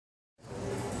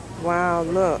Wow,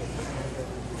 look.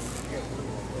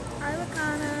 Hi,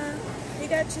 Wakana. We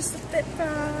got you some flip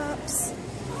flops.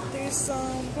 There's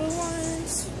some blue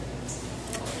ones.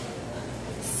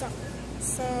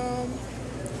 Some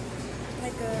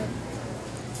like a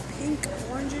pink,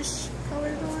 orangish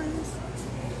colored ones.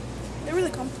 They're really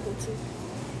comfortable too.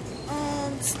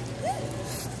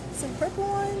 Some purple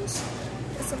ones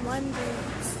and some lime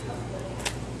greens.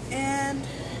 And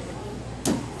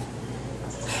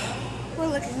we're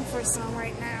looking for some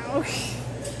right now.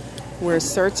 We're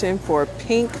searching for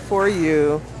pink for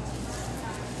you.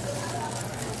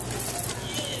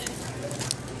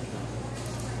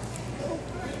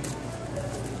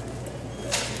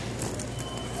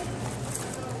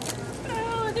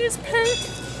 Oh, there's pink.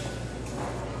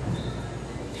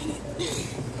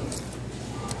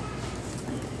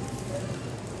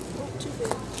 Oh, too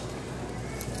big.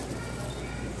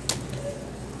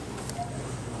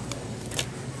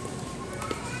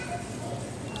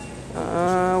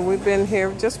 We've been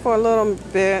here just for a little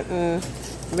bit, and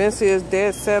Vinci is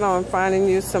dead set on finding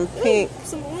you some pink. Ooh,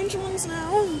 some orange ones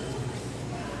now.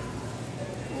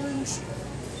 Orange.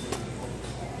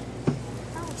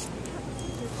 Ouch.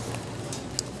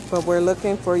 But we're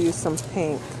looking for you some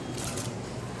pink.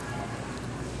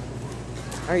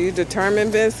 Are you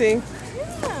determined, Vinci? Yeah.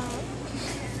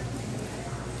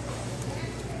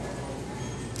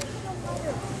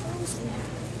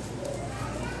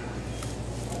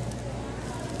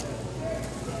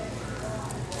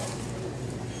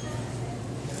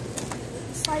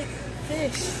 It's like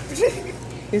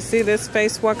fish. You see this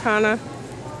face, Wakana?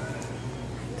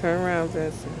 Turn around,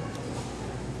 Vinci.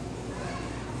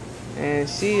 And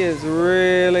she is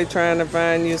really trying to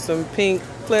find you some pink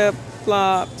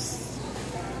flip-flops.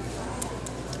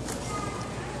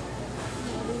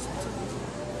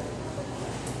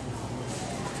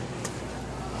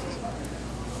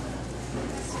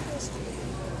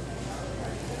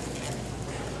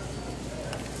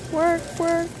 Work,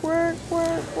 work, work,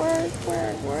 work, work,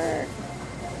 work, work.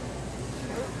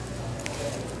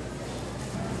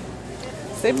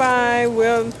 Say bye.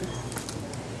 We'll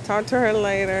talk to her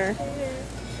later.